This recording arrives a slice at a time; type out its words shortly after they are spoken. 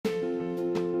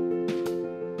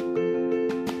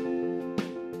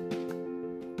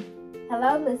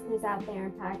Hello, listeners out there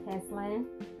in podcast land.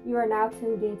 You are now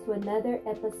tuned into another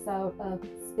episode of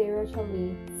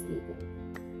Spiritually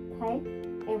Speaking. Okay?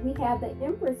 And we have the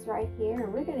Empress right here,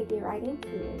 and we're going to get right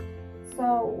into it.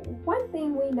 So, one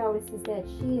thing we notice is that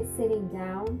she is sitting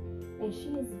down, and she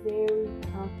is very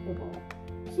comfortable.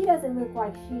 She doesn't look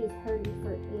like she is hurting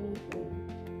for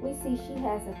anything. We see she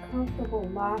has a comfortable,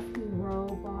 lofty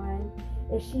robe on,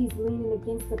 and she's leaning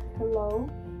against a pillow,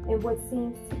 and what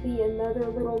seems to be another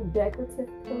little decorative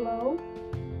pillow,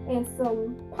 and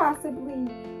some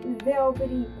possibly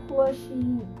velvety,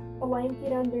 plushy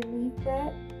blanket underneath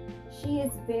that. She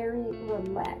is very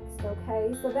relaxed,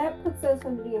 okay? So that puts us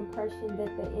under the impression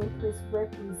that the Empress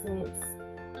represents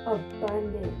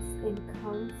abundance and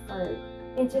comfort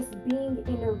and just being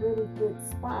in a really good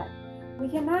spot. We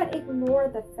cannot ignore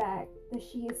the fact that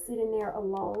she is sitting there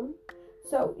alone.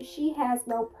 So she has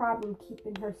no problem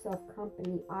keeping herself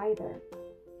company either.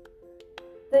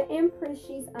 The Empress,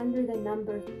 she's under the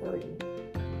number 3.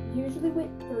 Usually with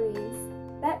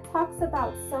 3s, that talks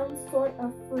about some sort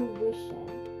of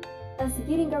fruition, us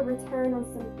getting a return on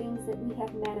some things that we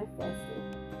have manifested.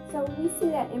 So when we see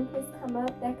that Empress come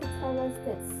up, that could tell us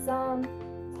that some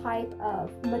type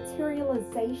of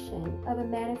materialization of a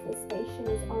manifestation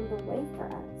is on the way for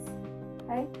us.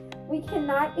 Okay? We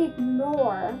cannot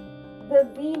ignore the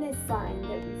Venus sign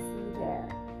that we see there.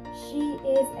 She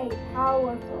is a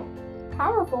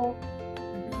powerful,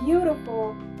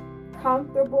 beautiful,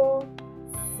 comfortable,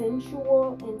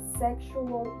 sensual, and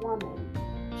sexual woman.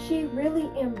 She really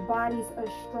embodies a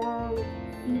strong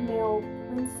female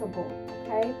principle,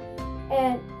 okay?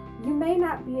 And you may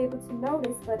not be able to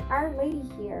notice, but Our Lady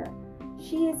here,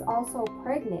 she is also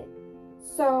pregnant.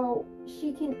 So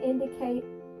she can indicate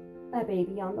a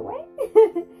baby on the way.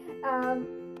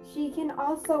 She can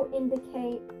also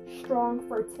indicate strong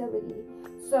fertility.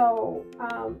 So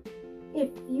if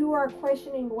you are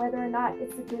questioning whether or not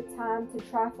it's a good time to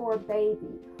try for a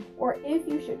baby, or if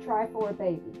you should try for a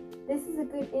baby, this is a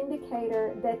good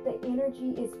indicator that the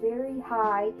energy is very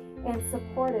high and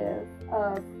supportive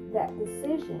of that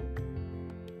decision.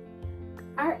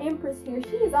 Our Empress here,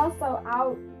 she is also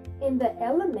out in the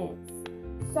elements.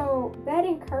 So that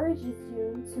encourages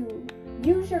you to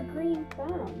use your green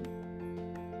thumb.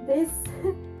 This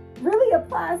really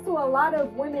applies to a lot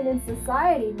of women in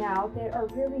society now that are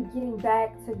really getting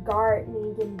back to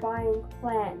gardening and buying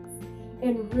plants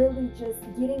and really just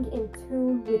getting in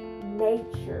tune with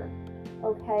nature,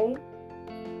 okay?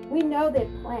 We know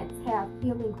that plants have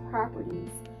healing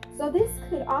properties. So this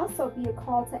could also be a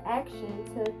call to action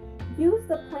to use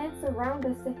the plants around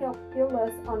us to help heal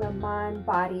us on a mind,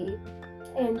 body,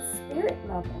 and spirit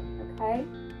level, okay?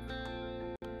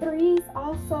 3s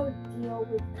also deal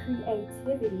with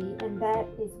creativity, and that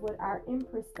is what our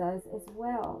Empress does as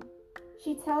well.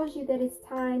 She tells you that it's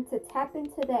time to tap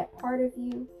into that part of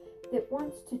you that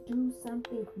wants to do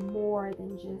something more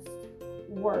than just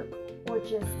work or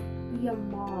just be a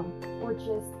mom or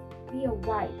just be a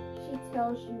wife. She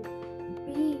tells you,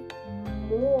 be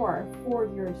more for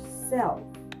yourself,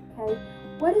 okay?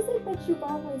 What is it that you've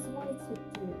always wanted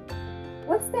to do?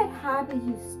 What's that hobby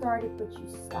you started but you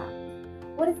stopped?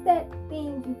 What is that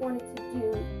thing you wanted to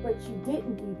do but you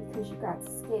didn't do because you got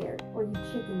scared, or you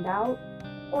chickened out,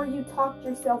 or you talked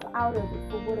yourself out of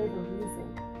it for whatever reason?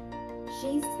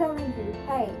 She's telling you,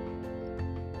 hey,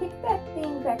 pick that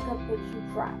thing back up that you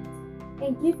dropped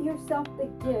and give yourself the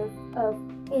gift of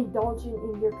indulging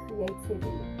in your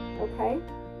creativity, okay?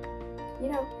 You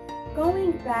know,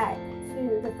 going back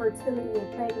to the fertility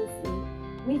and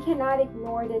pregnancy, we cannot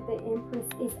ignore that the Empress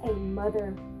is a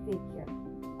mother figure,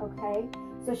 okay?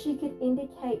 So she could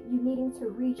indicate you needing to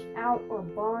reach out or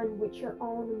bond with your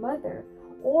own mother,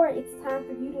 or it's time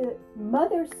for you to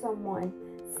mother someone.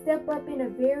 Step up in a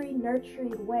very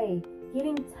nurturing way,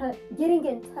 getting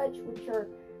in touch with your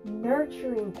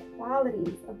nurturing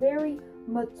qualities, a very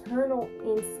maternal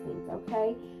instinct,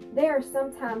 okay? There are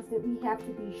some times that we have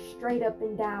to be straight up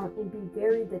and down and be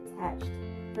very detached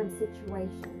from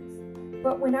situations.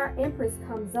 But when our Empress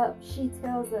comes up, she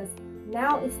tells us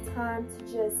now it's time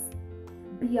to just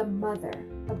be a mother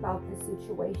about the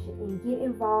situation and get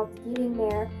involved, get in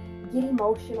there, get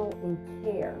emotional and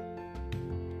care,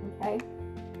 okay?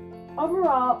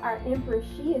 Overall, our Empress,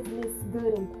 she is Miss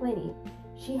Good and Plenty.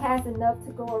 She has enough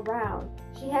to go around.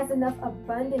 She has enough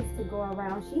abundance to go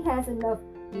around. She has enough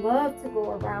love to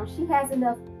go around. She has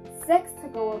enough sex to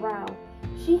go around.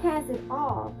 She has it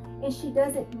all, and she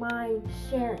doesn't mind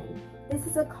sharing. This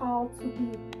is a call to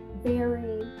be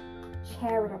very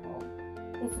charitable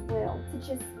as well, to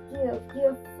just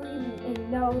give freely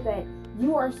and know that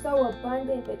you are so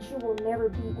abundant that you will never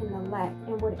be in the lack,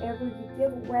 and whatever you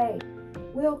give away,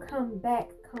 will come back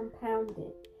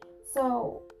compounded.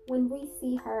 So when we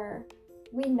see her,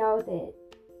 we know that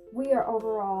we are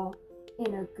overall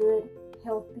in a good,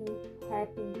 healthy,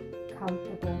 happy,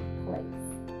 comfortable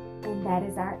place. And that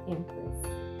is our Empress.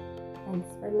 Thanks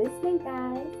for listening,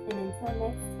 guys. And until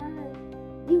next time,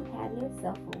 you have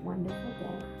yourself a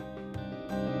wonderful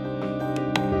day.